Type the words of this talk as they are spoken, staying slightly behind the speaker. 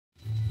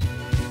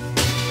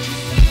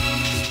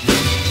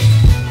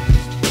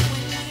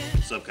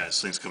guys,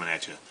 Slings coming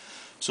at you.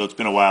 So it's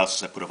been a while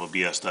since I put up a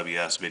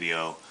B.S.W.S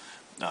video.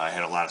 I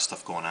had a lot of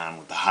stuff going on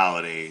with the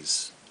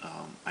holidays.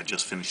 I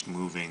just finished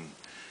moving,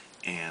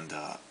 and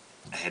I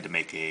had to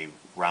make a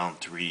round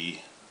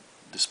 3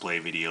 display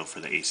video for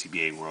the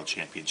ACBA World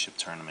Championship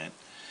Tournament.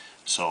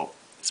 So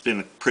it's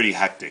been pretty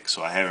hectic,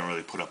 so I haven't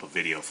really put up a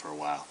video for a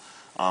while.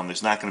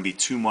 There's not going to be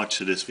too much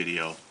to this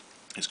video.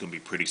 It's going to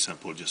be pretty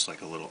simple, just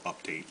like a little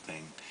update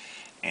thing.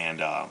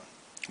 And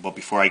but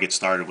before I get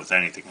started with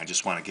anything, I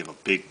just want to give a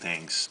big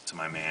thanks to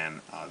my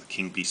man, the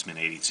King Beastman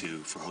 82,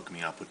 for hooking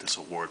me up with this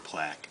award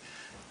plaque.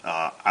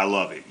 I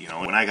love it. You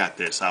know, when I got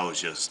this,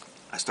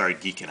 I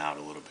started geeking out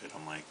a little bit.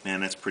 I'm like,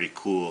 man, that's pretty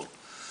cool.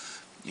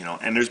 You know,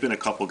 and there's been a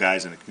couple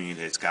guys in the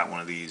community that's got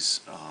one of these.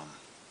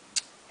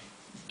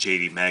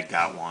 JD Meg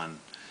got one.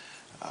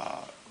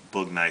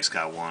 Boog Nice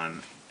got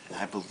one. And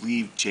I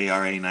believe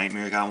JRA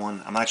Nightmare got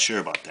one. I'm not sure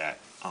about that.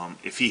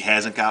 If he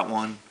hasn't got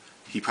one,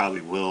 he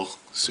probably will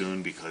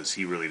soon, because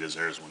he really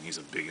deserves one. He's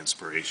a big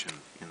inspiration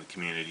in the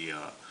community,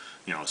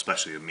 you know,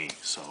 especially to me.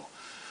 So,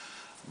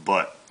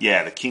 but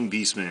yeah, the King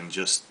Beastman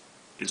just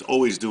is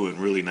always doing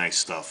really nice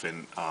stuff.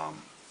 And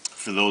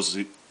for those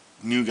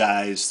new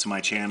guys to my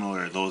channel,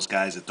 or those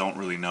guys that don't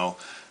really know,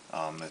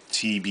 the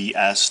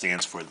TBS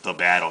stands for The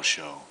Battle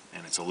Show,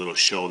 and it's a little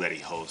show that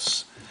he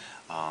hosts.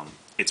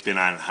 It's been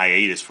on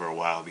hiatus for a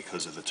while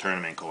because of the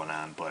tournament going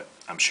on, but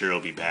I'm sure it'll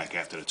be back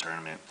after the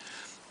tournament.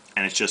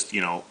 And it's just,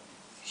 you know,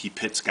 he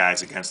pits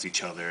guys against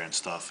each other and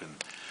stuff. And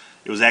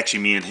it was actually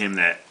me and him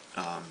that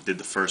did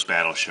the first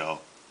battle show,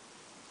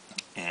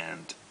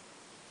 and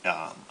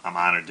I'm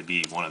honored to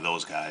be one of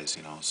those guys,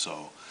 you know.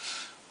 So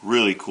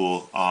really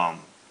cool. A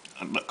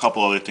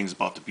couple other things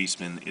about the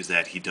Beastman is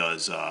that he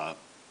does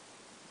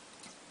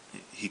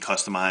he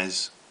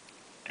customizes,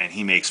 and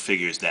he makes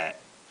figures that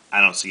I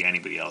don't see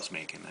anybody else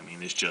making. I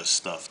mean, it's just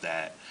stuff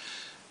that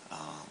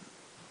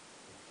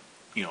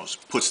you know,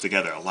 puts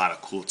together a lot of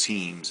cool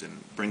teams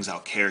and brings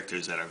out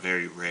characters that are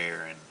very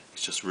rare, and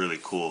it's just really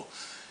cool.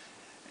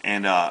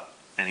 And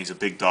he's a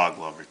big dog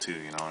lover too,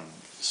 you know. And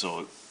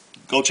so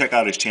go check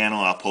out his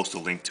channel. I'll post a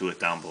link to it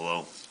down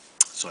below.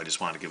 So I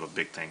just wanted to give a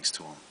big thanks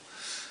to him.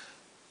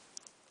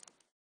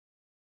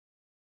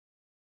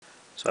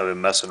 So I've been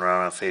messing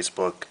around on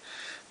Facebook,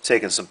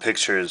 taking some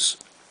pictures,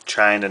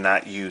 trying to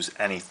not use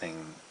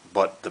anything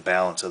but the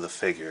balance of the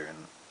figure.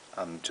 And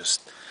I'm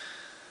just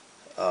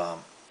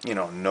you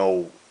know,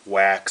 no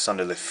wax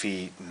under the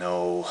feet,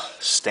 no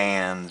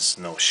stands,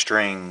 no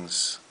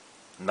strings,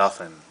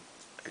 nothing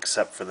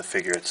except for the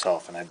figure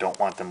itself. And I don't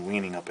want them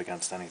leaning up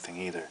against anything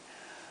either.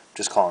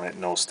 Just calling it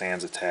no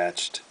stands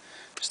attached.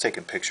 Just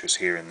taking pictures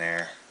here and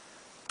there.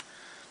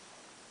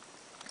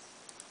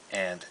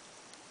 And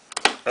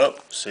oh,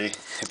 see,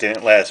 it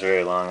didn't last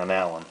very long on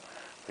that one.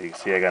 But you can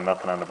see I got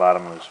nothing on the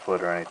bottom of his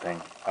foot or anything.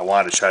 I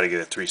wanted to try to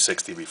get a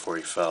 360 before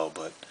he fell,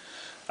 but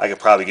I could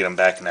probably get him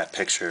back in that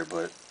picture,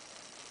 but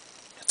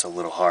it's a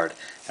little hard.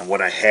 And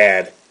what I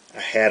had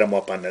him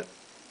up on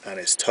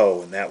his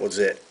toe, and that was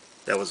it.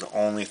 That was the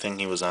only thing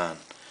he was on.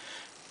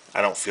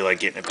 I don't feel like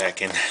getting it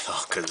back in there though,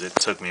 because it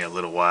took me a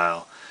little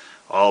while.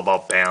 All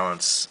about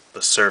balance,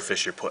 the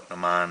surface you're putting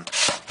them on.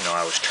 You know,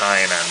 I was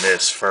trying on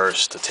this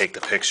first to take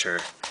the picture.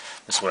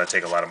 This is what I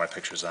take a lot of my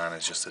pictures on,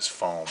 is just this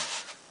foam,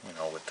 you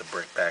know, with the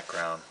brick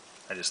background.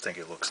 I just think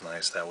it looks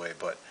nice that way,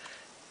 but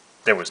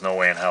there was no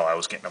way in hell I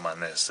was getting them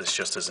on this. This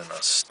just isn't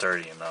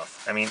sturdy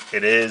enough. I mean,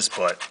 it is,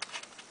 but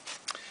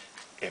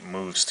it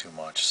moves too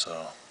much.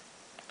 So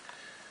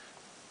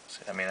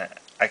I mean,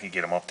 I could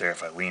get them up there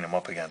if I lean them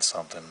up against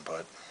something,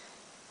 but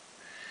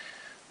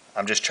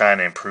I'm just trying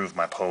to improve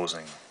my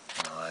posing.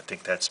 You know, I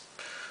think that's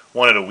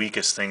one of the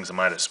weakest things in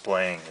my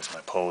displaying, is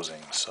my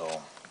posing.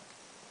 So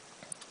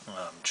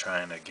I'm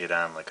trying to get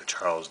on like a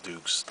Charles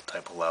Dukes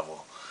type of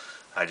level.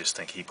 I just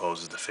think he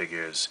poses the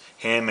figures.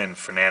 Him and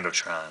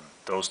Fernandotron,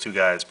 those two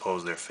guys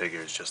pose their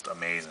figures just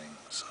amazing.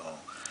 So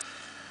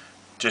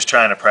just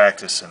trying to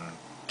practice and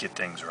get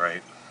things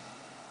right.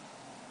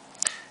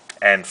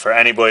 And for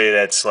anybody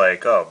that's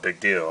like, oh, big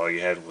deal, all you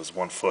had was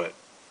 1 foot,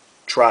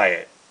 try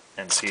it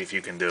and see if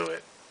you can do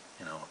it.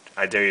 You know,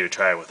 I dare you to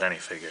try it with any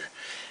figure.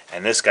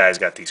 And this guy's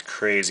got these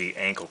crazy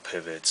ankle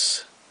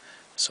pivots,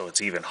 so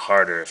it's even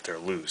harder if they're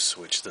loose,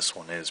 which this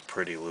one is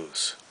pretty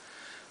loose.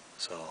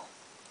 So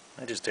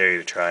I just dare you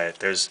to try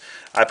it.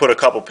 I put a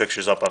couple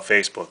pictures up on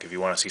Facebook if you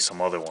want to see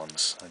some other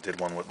ones. I did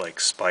one with like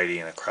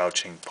Spidey in a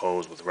crouching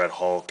pose with Red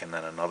Hulk, and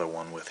then another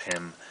one with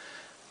him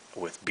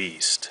with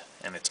Beast.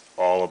 And it's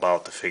all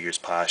about the figure's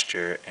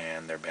posture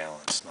and their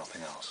balance,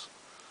 nothing else.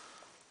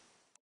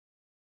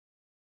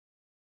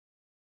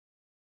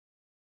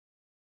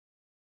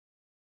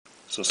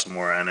 So some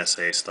more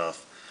N.S.A.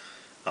 stuff.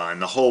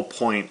 And the whole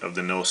point of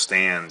the no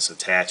stands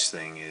attached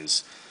thing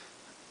is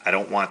I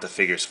don't want the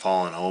figures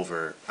falling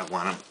over. I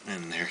want them,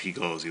 and there he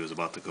goes. He was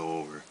about to go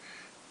over.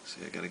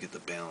 See, I got to get the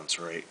balance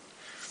right.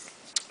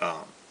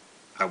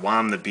 I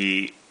want him to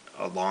be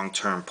a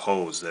long-term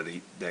pose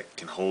that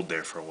can hold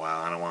there for a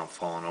while. I don't want him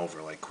falling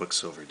over like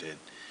Quicksilver did.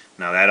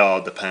 Now that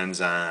all depends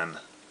on,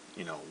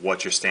 you know,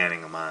 what you're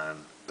standing him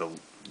on,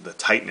 the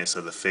tightness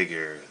of the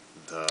figure,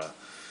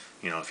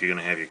 you know, if you're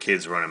going to have your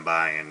kids running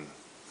by and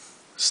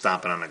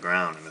stomping on the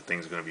ground and the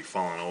thing's going to be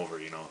falling over,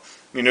 you know.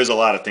 I mean, there's a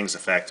lot of things to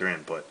factor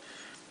in, but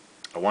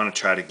I want to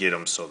try to get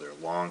them so they're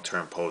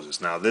long-term poses.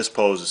 Now, this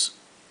pose,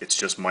 it's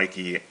just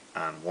Mikey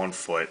on one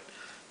foot,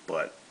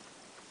 but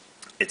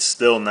it's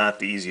still not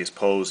the easiest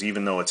pose,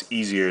 even though it's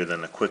easier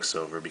than the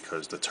Quicksilver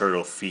because the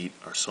turtle feet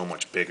are so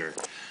much bigger.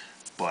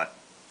 But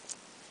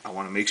I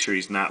want to make sure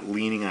he's not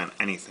leaning on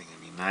anything.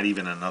 I mean, not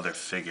even another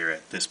figure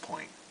at this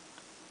point.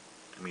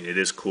 I mean, it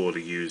is cool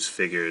to use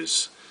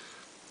figures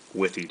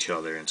with each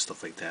other and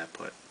stuff like that,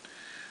 but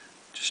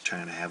just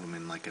trying to have them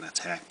in like an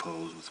attack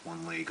pose with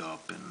one leg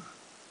up, and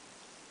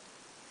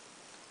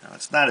you know,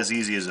 it's not as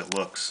easy as it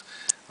looks.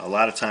 A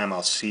lot of time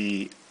I'll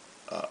see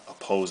a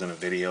pose in a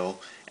video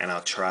and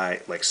I'll try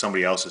like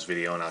somebody else's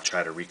video and I'll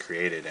try to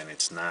recreate it, and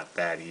it's not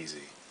that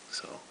easy.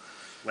 So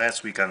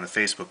last week on the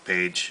Facebook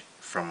page,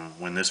 from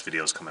when this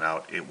video is coming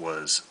out, it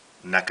was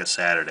N.S.A.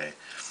 Saturday.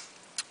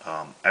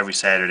 Every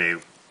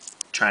Saturday,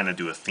 trying to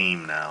do a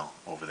theme now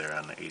over there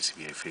on the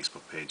ACVA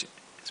Facebook page.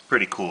 It's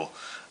pretty cool.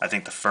 I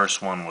think the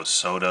first one was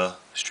Soda,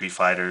 Street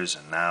Fighters,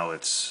 and now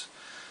it's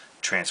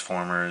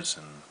Transformers,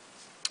 and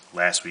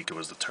last week it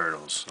was the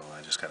Turtles. So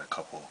I just got a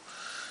couple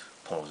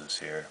poses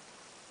here.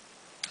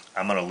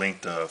 I'm going to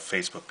link the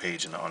Facebook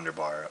page in the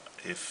underbar.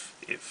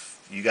 If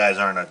you guys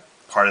aren't a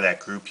part of that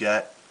group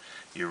yet,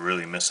 you're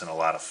really missing a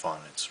lot of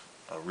fun. It's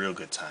a real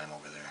good time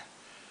over there.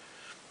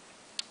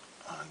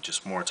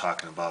 Just more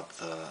talking about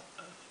the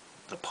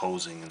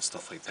posing and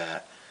stuff like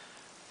that.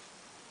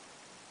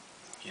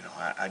 You know,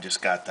 I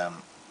just got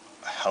them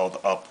held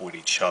up with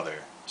each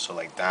other. So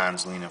like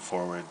Don's leaning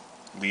forward,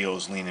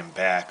 Leo's leaning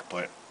back,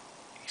 but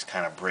he's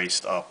kind of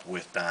braced up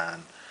with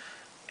Don,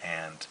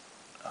 and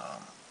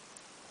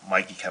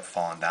Mikey kept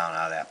falling down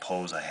out of that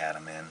pose I had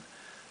him in.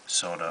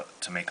 So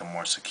to make him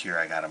more secure,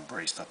 I got him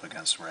braced up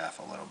against Raph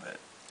a little bit,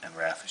 and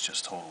Raph is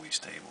just totally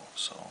stable.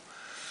 So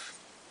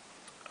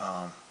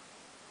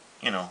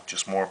you know,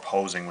 just more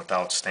posing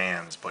without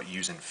stands, but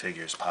using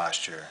figures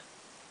posture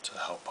to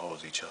help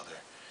pose each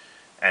other.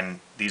 And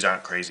these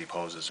aren't crazy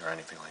poses or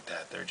anything like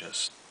that. They're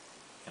just,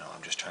 you know,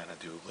 I'm just trying to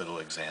do little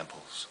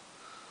examples.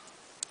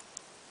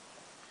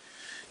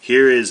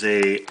 Here is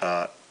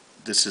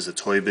this is a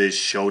Toy Biz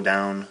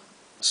Showdown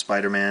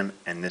Spider-Man,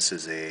 and this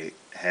is a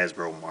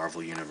Hasbro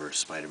Marvel Universe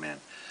Spider-Man.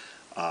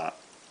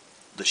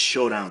 The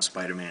Showdown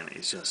Spider-Man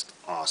is just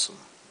awesome.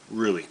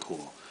 Really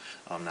cool.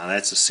 Now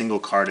that's a single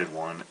carded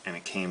one, and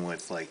it came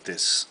with like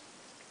this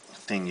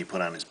thing you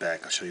put on his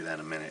back. I'll show you that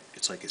in a minute.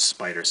 It's like his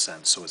spider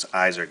sense, so his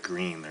eyes are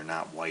green, they're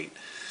not white.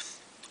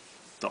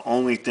 The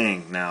only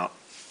thing, now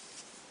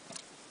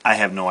I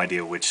have no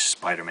idea which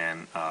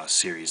Spider-Man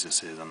series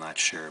this is, I'm not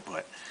sure,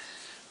 but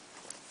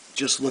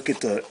just look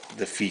at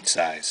the feet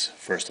size,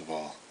 first of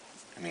all.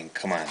 I mean,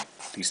 come on.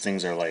 These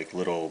things are like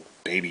little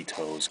baby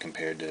toes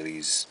compared to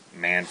these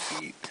man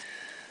feet.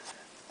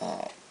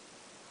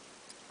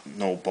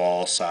 No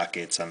ball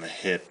sockets on the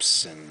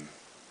hips, and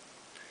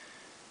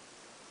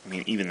I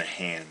mean even the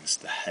hands,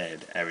 the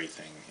head,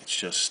 everything. It's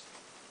just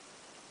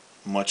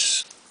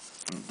much,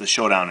 the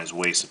Showdown is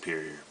way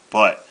superior.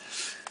 But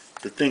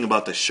the thing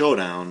about the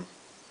Showdown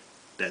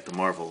that the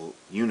Marvel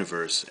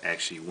Universe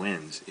actually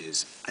wins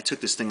is I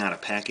took this thing out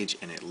of package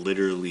and it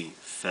literally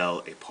fell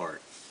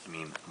apart. I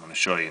mean, I'm going to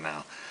show you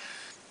now.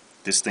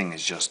 This thing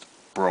is just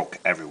broke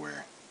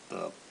everywhere.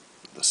 The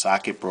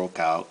socket broke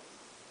out.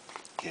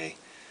 Okay.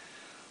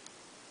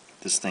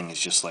 This thing is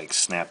just like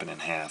snapping in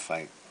half.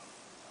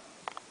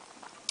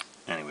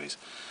 Anyways,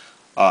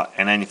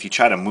 and then if you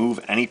try to move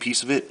any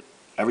piece of it,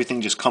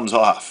 everything just comes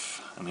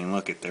off. I mean,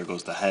 look there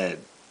goes the head,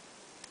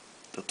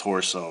 the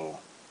torso.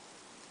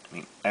 I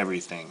mean,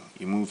 everything.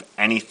 You move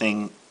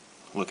anything,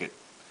 look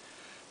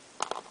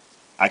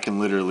I can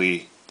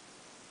literally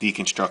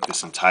deconstruct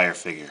this entire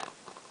figure.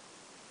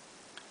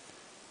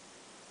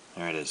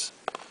 There it is.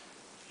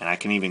 And I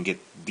can even get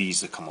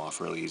these to come off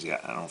really easy.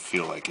 I don't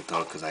feel like it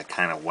though, because I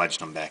kind of wedged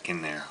them back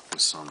in there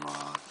with some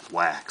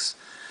wax.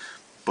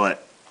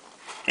 But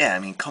yeah, I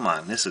mean, come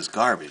on, this is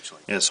garbage.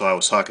 Yeah, so I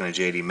was talking to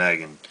JD Meg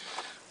and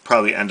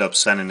probably end up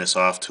sending this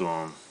off to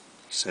him.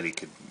 He said he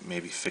could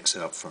maybe fix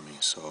it up for me,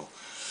 so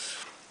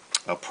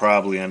I'll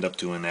probably end up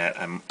doing that.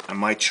 I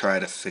might try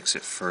to fix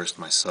it first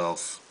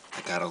myself.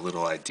 I got a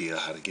little idea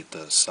how to get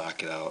the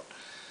socket out.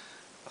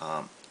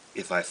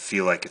 If I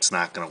feel like it's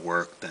not going to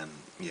work, then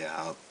yeah,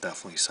 I'll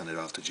definitely send it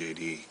off to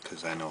JD,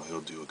 because I know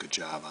he'll do a good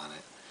job on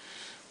it.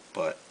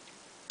 But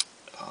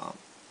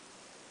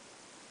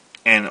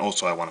and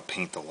also I want to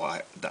paint the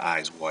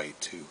eyes white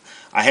too.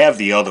 I have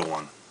the other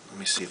one. Let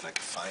me see if I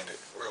can find it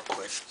real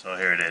quick. So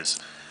here it is.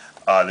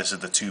 This is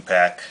the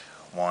 2-pack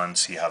one.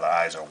 See how the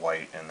eyes are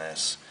white in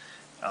this.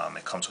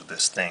 It comes with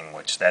this thing,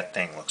 which that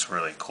thing looks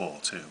really cool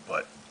too.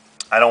 But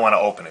I don't want to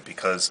open it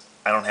because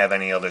I don't have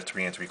any other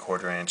 3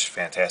 3/4 inch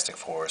Fantastic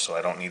Four, so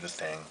I don't need the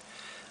thing.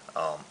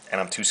 And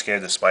I'm too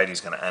scared that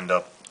Spidey's going to end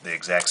up the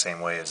exact same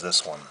way as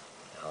this one.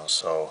 You know,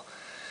 so,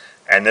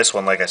 and this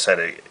one, like I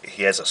said,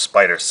 he has a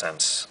spider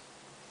sense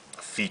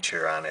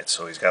feature on it,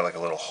 so he's got like a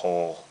little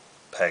hole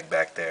peg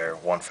back there,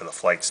 one for the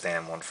flight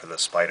stand, one for the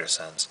spider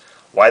sense.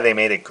 Why they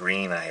made it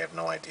green, I have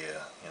no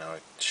idea. You know,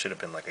 it should have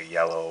been like a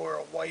yellow or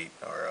a white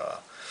or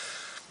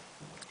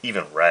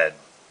even red,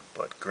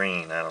 but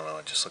green, I don't know,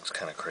 it just looks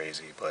kind of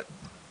crazy, but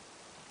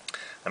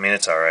I mean,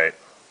 it's alright.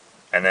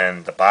 And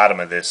then the bottom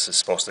of this is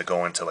supposed to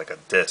go into like a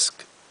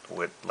disc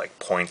with like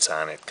points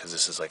on it, because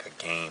this is like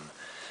a game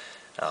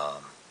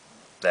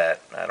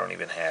that I don't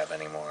even have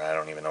anymore. I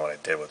don't even know what I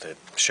did with it.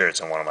 I'm sure it's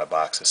in one of my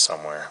boxes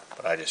somewhere,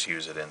 but I just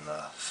use it in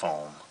the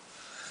foam.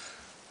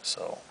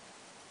 So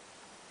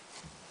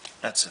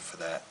that's it for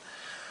that.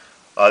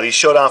 These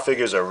showdown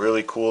figures are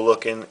really cool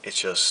looking. It's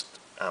just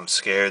I'm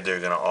scared they're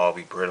gonna all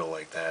be brittle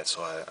like that,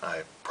 so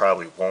I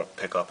probably won't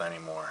pick up any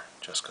more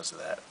just because of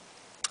that.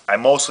 I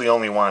mostly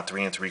only want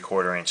 3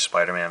 3/4 inch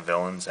Spider-Man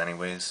villains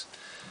anyways.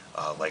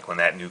 Like when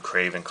that new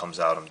Craven comes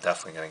out, I'm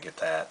definitely going to get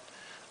that.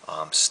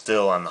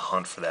 Still on the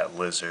hunt for that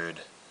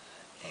Lizard,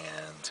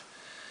 and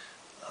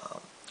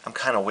I'm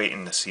kind of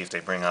waiting to see if they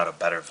bring out a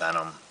better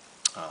Venom.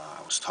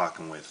 I was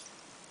talking with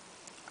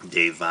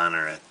Dave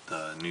Vonner at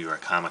the New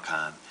York Comic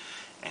Con,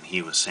 and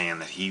he was saying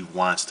that he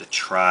wants to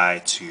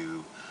try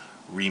to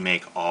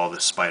remake all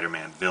the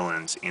Spider-Man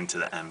villains into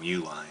the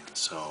MU line,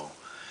 so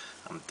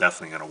I'm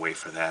definitely going to wait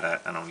for that.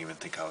 I don't even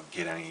think I'll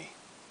get any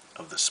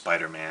of the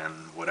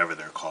Spider-Man, whatever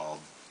they're called,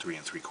 3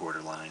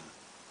 3/4 line,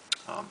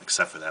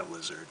 except for that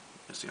Lizard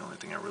is the only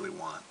thing I really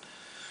want.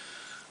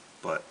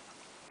 But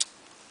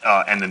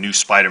and the new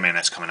Spider-Man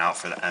that's coming out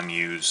for the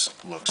MUs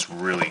looks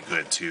really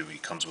good too. He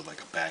comes with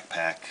like a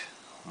backpack,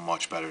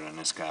 much better than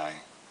this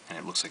guy, and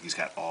it looks like he's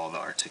got all the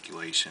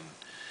articulation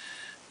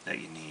that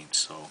you need.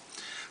 So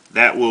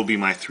that will be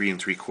my 3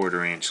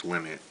 3/4 inch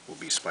limit, will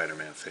be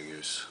Spider-Man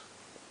figures.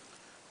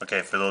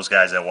 Okay, for those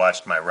guys that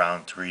watched my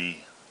round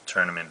 3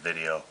 tournament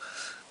video,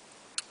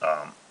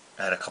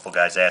 I had a couple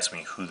guys ask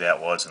me who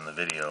that was in the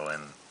video,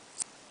 and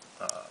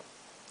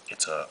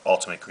it's a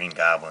Ultimate Green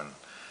Goblin.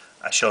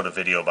 I showed a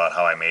video about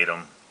how I made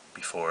him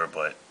before,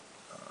 but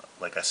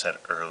like I said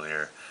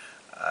earlier,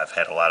 I've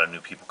had a lot of new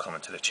people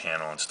coming to the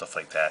channel and stuff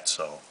like that.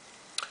 So,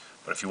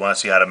 but if you want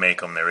to see how to make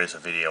them, there is a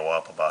video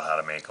up about how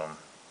to make them.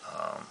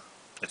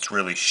 It's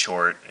really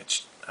short.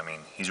 I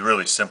mean, he's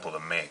really simple to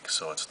make,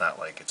 so it's not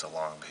like it's a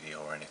long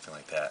video or anything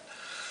like that.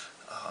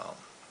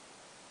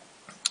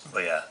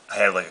 But yeah, I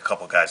had like a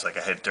couple guys, like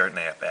I had Dirt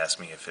Nap ask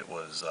me if it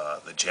was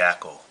the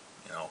Jackal,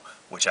 you know,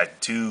 which I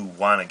do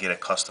want to get a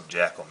custom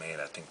Jackal made.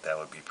 I think that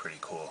would be pretty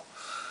cool.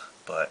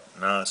 But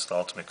no, it's the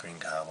Ultimate Green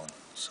Goblin.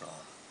 So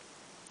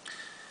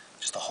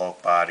just a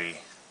Hulk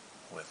body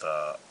with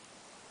a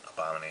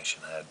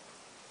Abomination head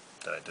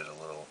that I did a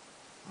little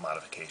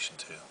modification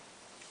to.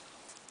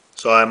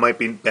 So I might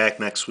be back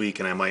next week,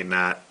 and I might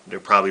not. There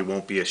probably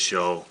won't be a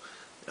show.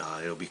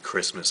 It'll be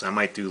Christmas. I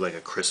might do like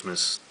a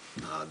Christmas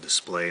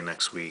display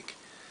next week.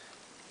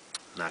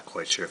 Not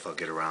quite sure if I'll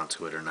get around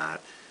to it or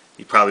not.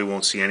 You probably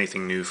won't see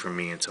anything new from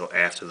me until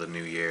after the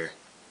new year.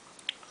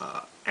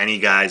 Any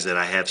guys that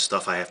I have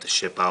stuff I have to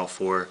ship out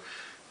for,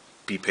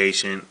 be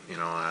patient. You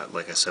know,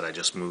 like I said, I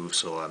just moved,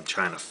 so I'm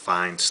trying to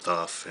find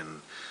stuff,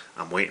 and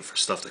I'm waiting for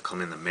stuff to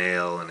come in the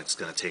mail, and it's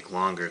going to take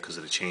longer because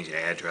of the change of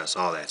address,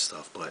 all that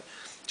stuff. But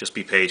just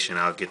be patient.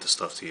 I'll get the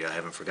stuff to you. I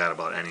haven't forgot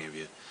about any of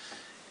you.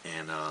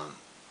 And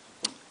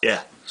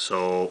yeah,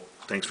 so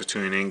thanks for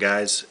tuning in,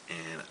 guys,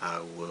 and I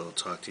will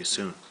talk to you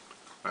soon.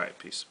 All right,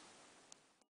 peace.